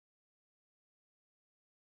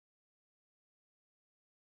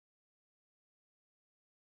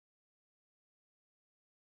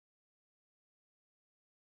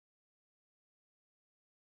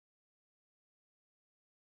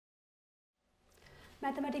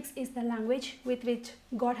Mathematics is the language with which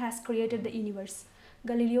God has created the universe.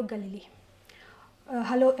 Galileo Galilei.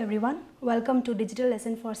 Hello everyone, welcome to Digital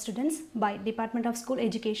Lesson for Students by Department of School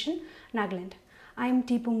Education, Nagaland. I am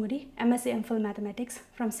T. Pungudi, MSc MPhil Mathematics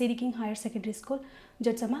from C.D. King Higher Secondary School,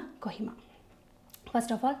 Jotsama, Kohima. First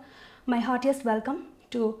of all, my heartiest welcome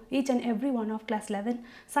to each and every one of class 11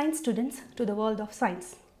 science students to the world of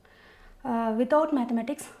science. Without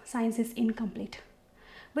mathematics, science is incomplete.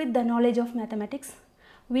 With the knowledge of mathematics,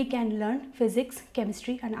 we can learn physics,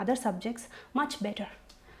 chemistry and other subjects much better.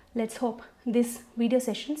 Let's hope these video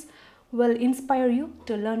sessions will inspire you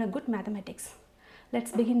to learn a good mathematics.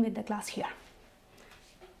 Let's begin with the class here.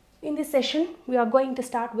 In this session, we are going to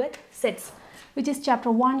start with sets, which is chapter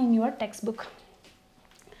 1 in your textbook.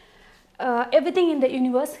 Everything in the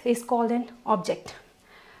universe is called an object,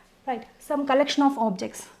 right? Some collection of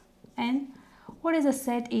objects. And what is a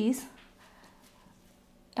set is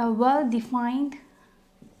a well-defined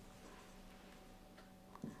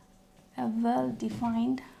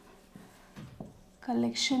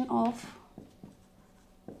collection of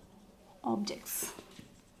objects.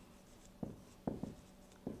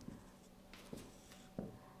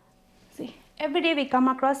 See, every day we come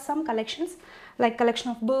across some collections like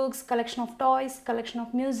collection of books, collection of toys, collection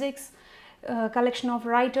of musics, collection of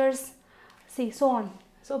writers, see, so on.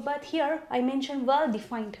 So, but here I mentioned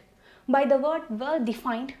well-defined. By the word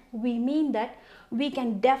well-defined, we mean that we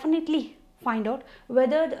can definitely find out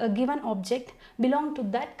whether a given object belongs to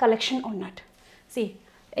that collection or not. See,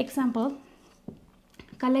 example,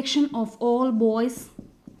 collection of all boys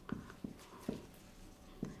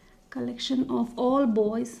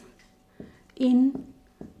in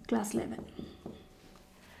class 11.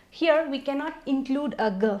 Here we cannot include a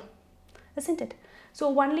girl, isn't it?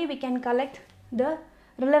 So only we can collect the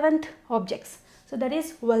relevant objects. So that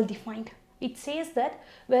is well defined. It says that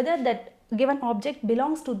whether that given object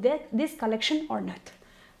belongs to this collection or not.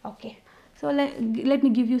 Okay. So let me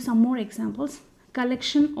give you some more examples.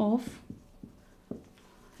 Collection of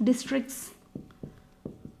districts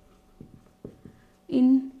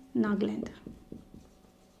in Nagaland.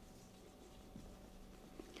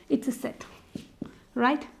 It's a set,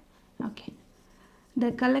 right? Okay.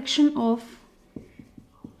 The collection of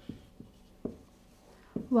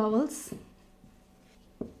vowels,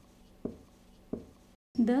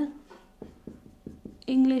 the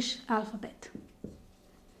English alphabet.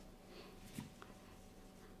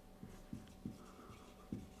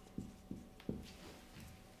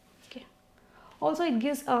 Okay. Also, it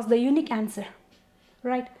gives us the unique answer,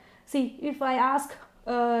 right? See, if I ask,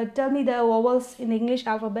 tell me the vowels in the English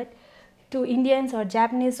alphabet to Indians or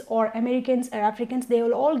Japanese or Americans or Africans, they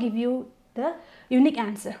will all give you the unique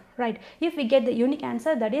answer, right? If we get the unique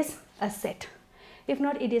answer, that is a set. If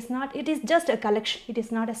not, it is not. It is just a collection. It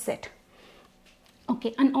is not a set.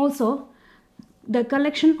 Okay, and also the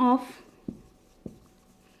collection of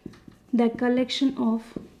the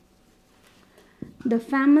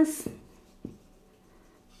famous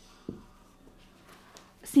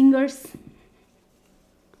singers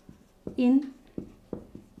in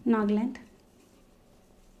Nagaland.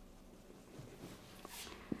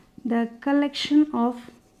 The collection of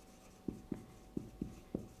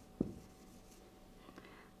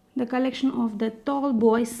the tall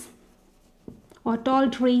boys or tall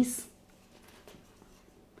trees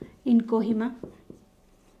in Kohima.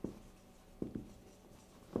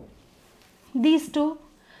 These two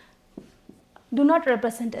do not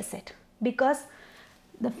represent a set because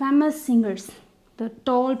the famous singers, the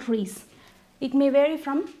tall trees, it may vary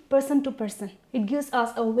from person to person. It gives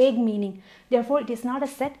us a vague meaning. Therefore, it is not a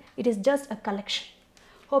set, it is just a collection.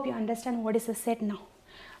 Hope you understand what is a set now.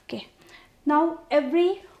 Okay. Now,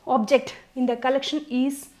 every object in the collection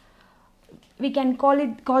is, we can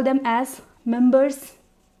call them as members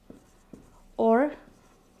or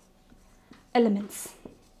elements.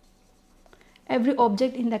 Every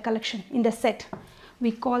object in the collection, in the set,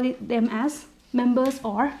 we call them as members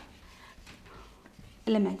or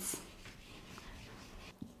elements.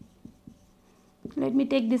 Let me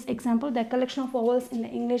take this example, the collection of vowels in the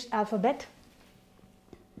English alphabet.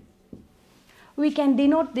 We can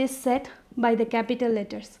denote this set by the capital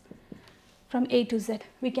letters from A to Z.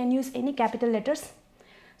 We can use any capital letters.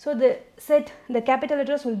 So the capital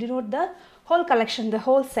letters will denote the whole collection, the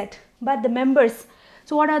whole set. But the members,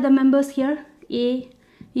 so what are the members here? A,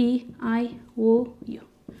 E, I, O, U.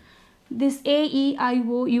 This A, E, I,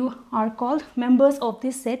 O, U are called members of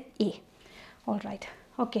this set A. Alright,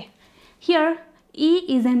 okay. Here E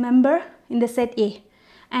is a member in the set A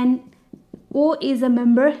and O is a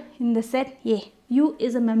member in the set A. U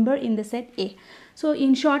is a member in the set A. So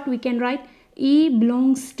in short, we can write E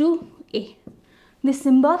belongs to A. This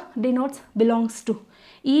symbol denotes belongs to.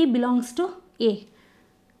 E belongs to A.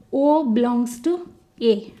 O belongs to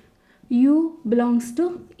A. U belongs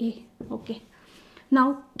to A. Okay.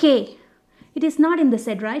 Now K. It is not in the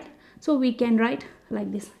set, right? So we can write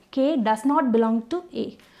like this. K does not belong to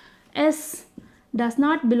A. S does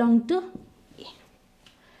not belong to A.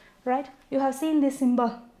 Right? You have seen this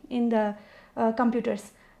symbol in the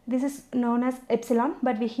computers. This is known as epsilon,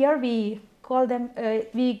 but here we call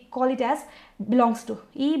it as belongs to.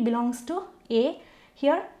 E belongs to A.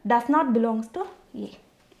 Here does not belongs to A.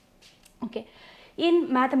 Okay.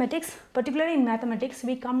 In mathematics, particularly in mathematics,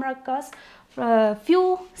 we come across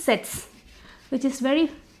few sets which is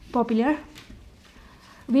very popular.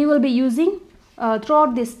 We will be using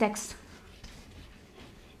throughout this text.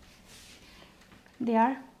 They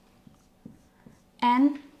are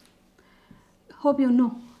n. Hope you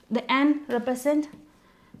know the n represent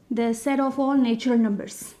the set of all natural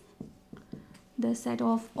numbers. The set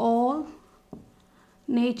of all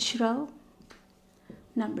natural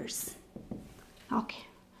numbers. Okay.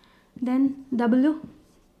 Then W.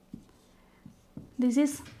 This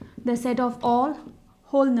is the set of all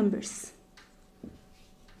whole numbers.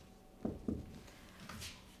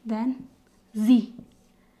 Then Z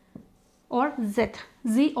or Z.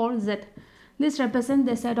 Z or Z. This represents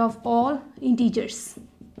the set of all integers.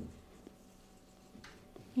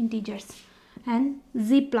 And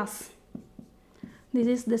Z plus. This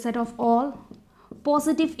is the set of all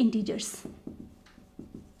positive integers.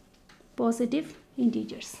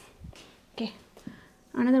 Okay.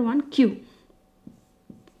 Another one, Q.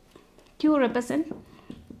 Q represent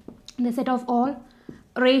the set of all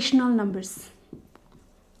rational numbers.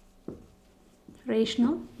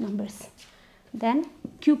 Then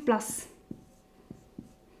Q plus.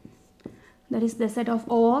 That is the set of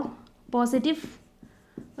all positive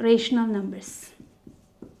rational numbers.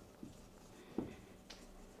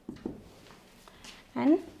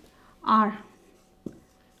 And R.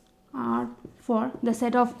 R for the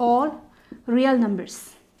set of all real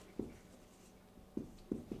numbers.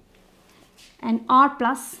 And R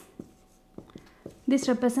plus. This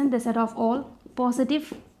represents the set of all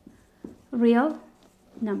positive real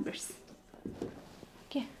numbers.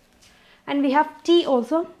 Okay. And we have T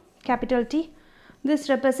also, capital T. This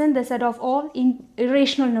represents the set of all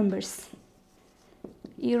irrational numbers.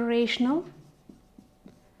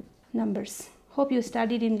 Hope you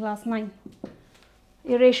studied in class 9.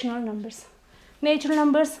 Irrational numbers. Natural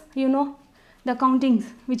numbers, you know the countings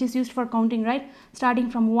which is used for counting, right? Starting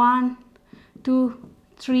from 1, 2,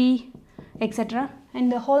 3, etc.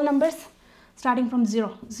 And the whole numbers starting from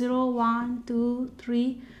 0. 0, 1, 2,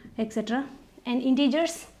 3, etc. And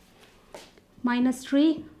integers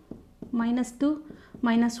 -3, -2,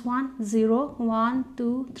 -1, 0, 1,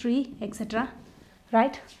 2, 3, etc.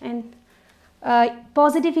 Right? And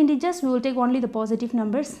positive integers, we will take only the positive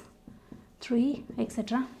numbers, 3,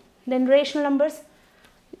 etc. Then rational numbers,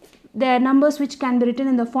 they are numbers which can be written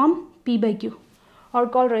in the form P by Q or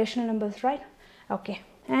called rational numbers, right? Okay.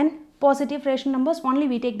 And positive rational numbers, only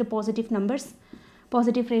we take the positive numbers,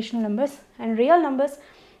 positive rational numbers. And real numbers,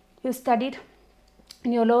 you studied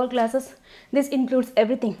in your lower classes. This includes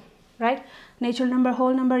everything, right? Natural number,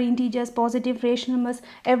 whole number, integers, positive rational numbers,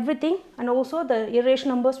 everything. And also the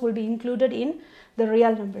irrational numbers will be included in the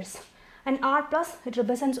real numbers. And R plus, it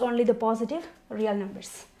represents only the positive real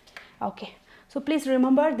numbers. Okay. So please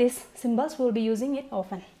remember these symbols, we will be using it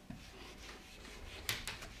often.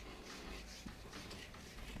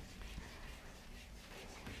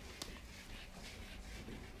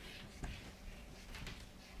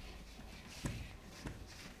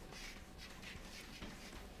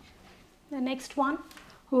 The next one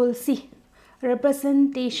we will see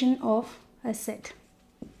representation of a set.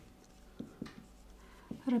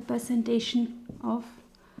 Representation of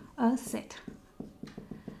a set.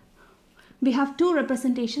 We have two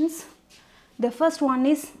representations. The first one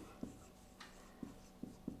is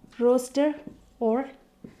roster or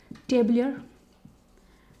tabular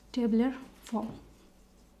form.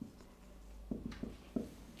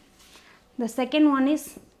 The second one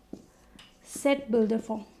is set builder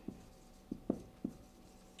form.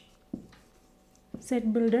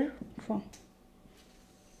 Set builder form.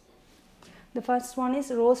 The first one is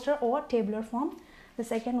roster or tabular form. The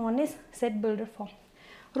second one is set builder form.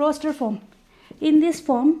 Roster form. In this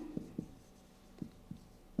form,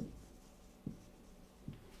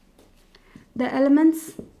 the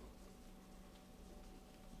elements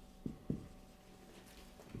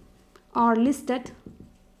are listed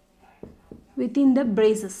within the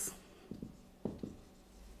braces.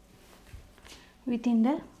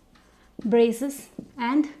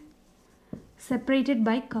 And separated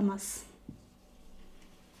by commas.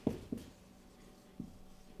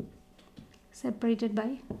 separated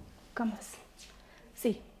by commas.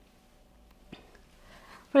 See,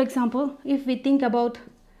 for example, if we think about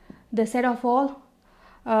the set of all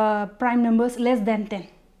prime numbers less than 10.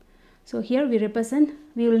 So here we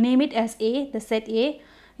will name it as A. The set A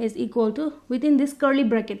is equal to within this curly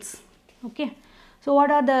brackets. Okay. So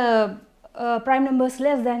what are the prime numbers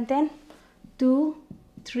less than 10? 2,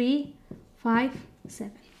 3, 5,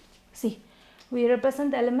 7. See, we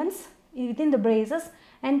represent the elements within the braces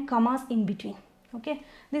and commas in between. Okay.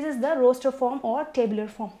 This is the roster form or tabular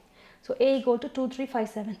form. So A equal to 2, 3, 5,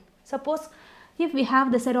 7. Suppose if we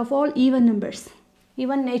have the set of all even numbers,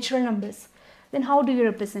 even natural numbers, then how do we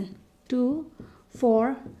represent? 2,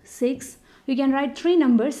 4, 6. We can write 3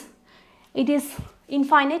 numbers. It is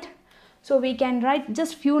infinite, so we can write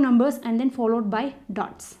just few numbers and then followed by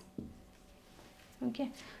dots.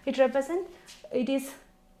 Okay, it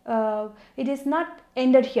is not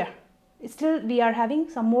ended here. Still we are having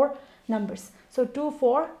some more numbers. So 2,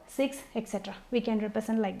 4, 6, etc. we can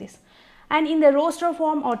represent like this. And in the roster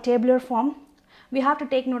form or tabular form, we have to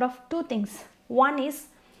take note of two things. One is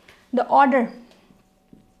the order.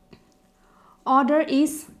 Order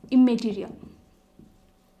is immaterial.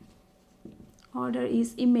 Order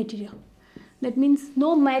is immaterial. That means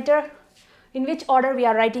no matter in which order we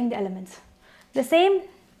are writing the elements. The same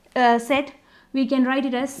set we can write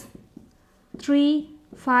it as 3,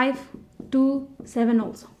 5, 2, 7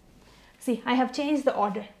 also. See, I have changed the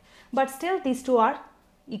order, but still these two are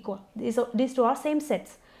equal. These two are same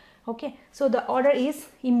sets. Okay, so the order is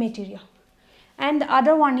immaterial. And the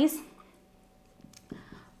other one is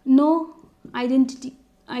no identical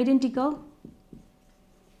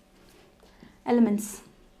elements.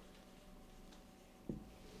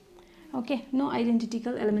 Okay, no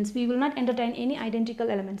identical elements. We will not entertain any identical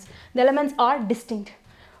elements. The elements are distinct.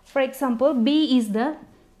 For example, B is the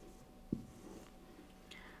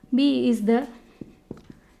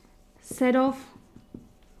set of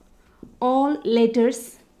all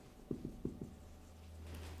letters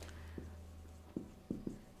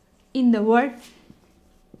in the word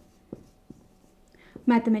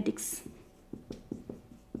mathematics.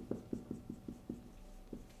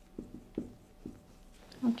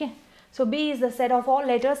 Okay, so B is the set of all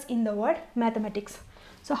letters in the word mathematics.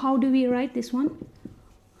 So how do we write this one?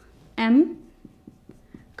 M,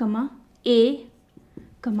 comma, A,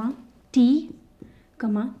 comma, T,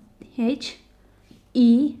 comma, H,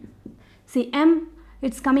 E. See, M,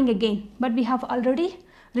 it's coming again, but we have already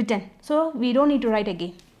written, so we don't need to write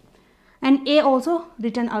again. And A also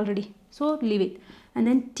written already, so leave it. And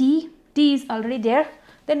then T is already there.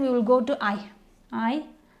 Then we will go to I,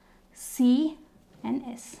 C and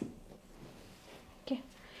S. Okay,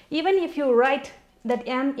 even if you write that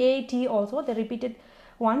M, A, T also, the repeated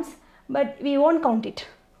ones, but we won't count it.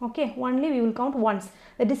 Okay, only we will count once.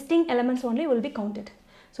 The distinct elements only will be counted.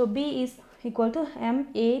 So B is equal to M,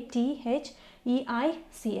 A, T, H, E, I,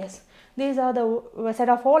 C, S. These are the set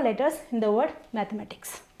of all letters in the word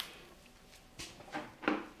mathematics.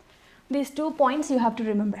 These 2 points you have to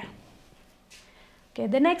remember. Okay,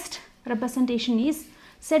 the next representation is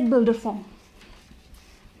set builder form.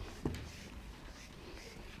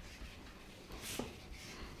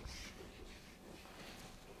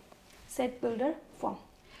 Set builder form.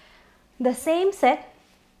 The same set,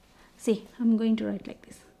 see, I'm going to write like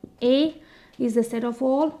this. A is the set of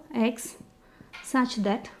all x such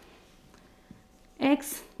that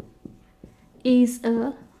x is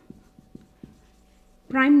a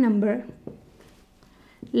prime number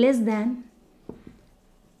less than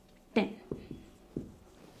 10.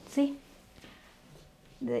 See,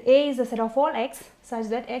 the A is the set of all x such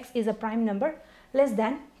that x is a prime number less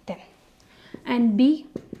than 10. And B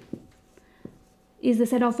is the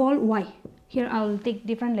set of all y. Here I will take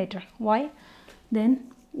different letter y.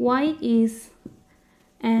 Then y is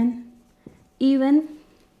an even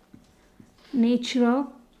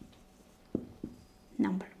natural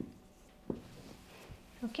number.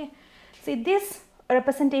 Okay, see, this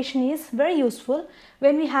representation is very useful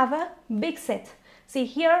when we have a big set. See,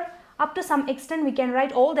 here up to some extent we can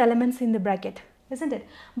write all the elements in the bracket, isn't it?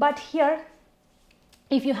 But here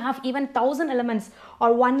if you have even 1000 elements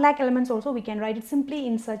or 1 lakh elements also, we can write it simply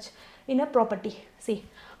in a property. See,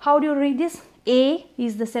 how do you read this? A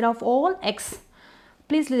is the set of all x.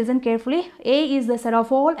 Please listen carefully. A is the set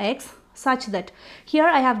of all x such that, here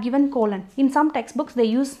I have given colon. In some textbooks they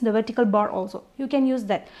use the vertical bar also. You can use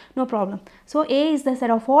that, no problem. So A is the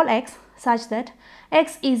set of all x such that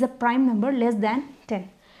x is a prime number less than 10.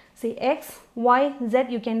 See, x, y, z,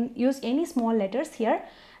 you can use any small letters here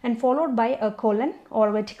and followed by a colon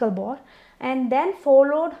or vertical bar and then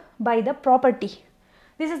followed by the property.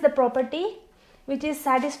 This is the property which is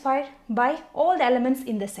satisfied by all the elements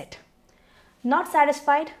in the set, not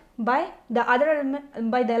satisfied by the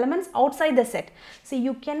elements outside the set. See,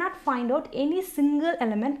 you cannot find out any single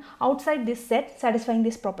element outside this set satisfying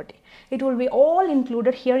this property. It will be all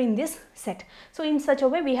included here in this set. So in such a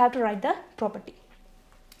way we have to write the property.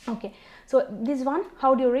 Okay, so this one,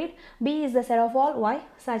 how do you read? B is the set of all y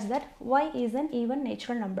such that y is an even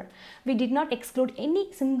natural number. We did not exclude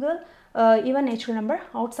any single even natural number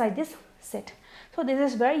outside this set. So this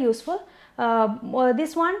is very useful.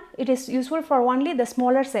 This one, it is useful for only the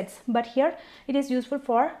smaller sets, but here it is useful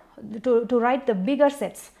for to write the bigger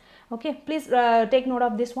sets. Okay, please take note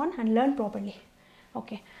of this one and learn properly.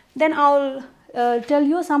 Okay, then I'll tell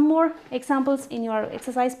you some more examples in your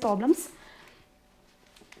exercise problems.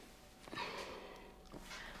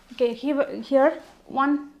 Okay, here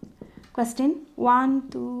one question, 1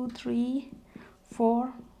 2 3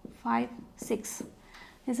 4 5 6,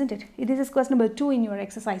 isn't it? This is question number 2 in your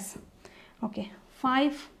exercise. Okay,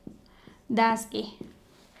 5 dash A.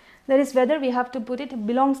 That is whether we have to put it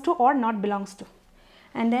belongs to or not belongs to.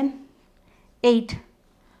 And then 8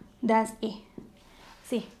 dash A.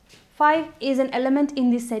 See, 5 is an element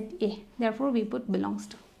in the set A, therefore we put belongs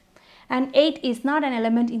to. And 8 is not an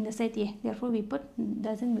element in the set A, therefore we put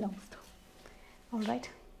doesn't belongs to. Alright,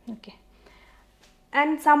 okay.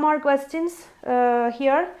 And some more questions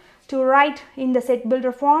here to write in the set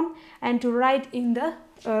builder form and to write in the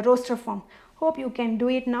roster form. Hope you can do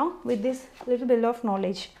it now with this little bit of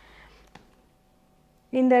knowledge.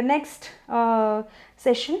 In the next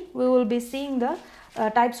session, we will be seeing the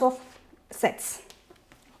types of sets.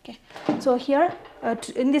 Okay, so here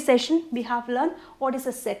in this session we have learned what is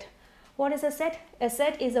a set. What is a set? A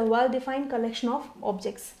set is a well-defined collection of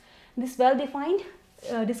objects. This well-defined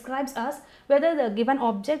describes us whether the given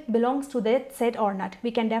object belongs to that set or not.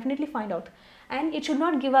 We can definitely find out, and it should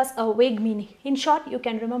not give us a vague meaning. In short, you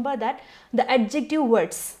can remember that the adjective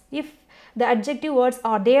words, if the adjective words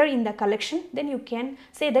are there in the collection, then you can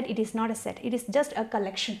say that it is not a set, it is just a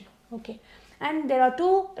collection. Okay, and there are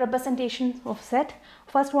two representations of set.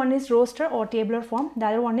 First one is roster or tabular form, the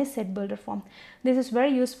other one is set builder form. This is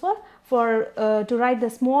very useful for to write the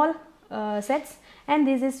small sets, and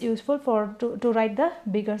this is useful for to write the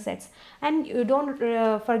bigger sets. And you don't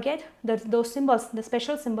forget that those symbols, the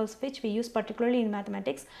special symbols which we use particularly in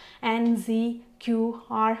mathematics, N, Z, Q,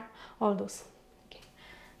 R, all those. Okay,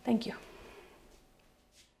 thank you.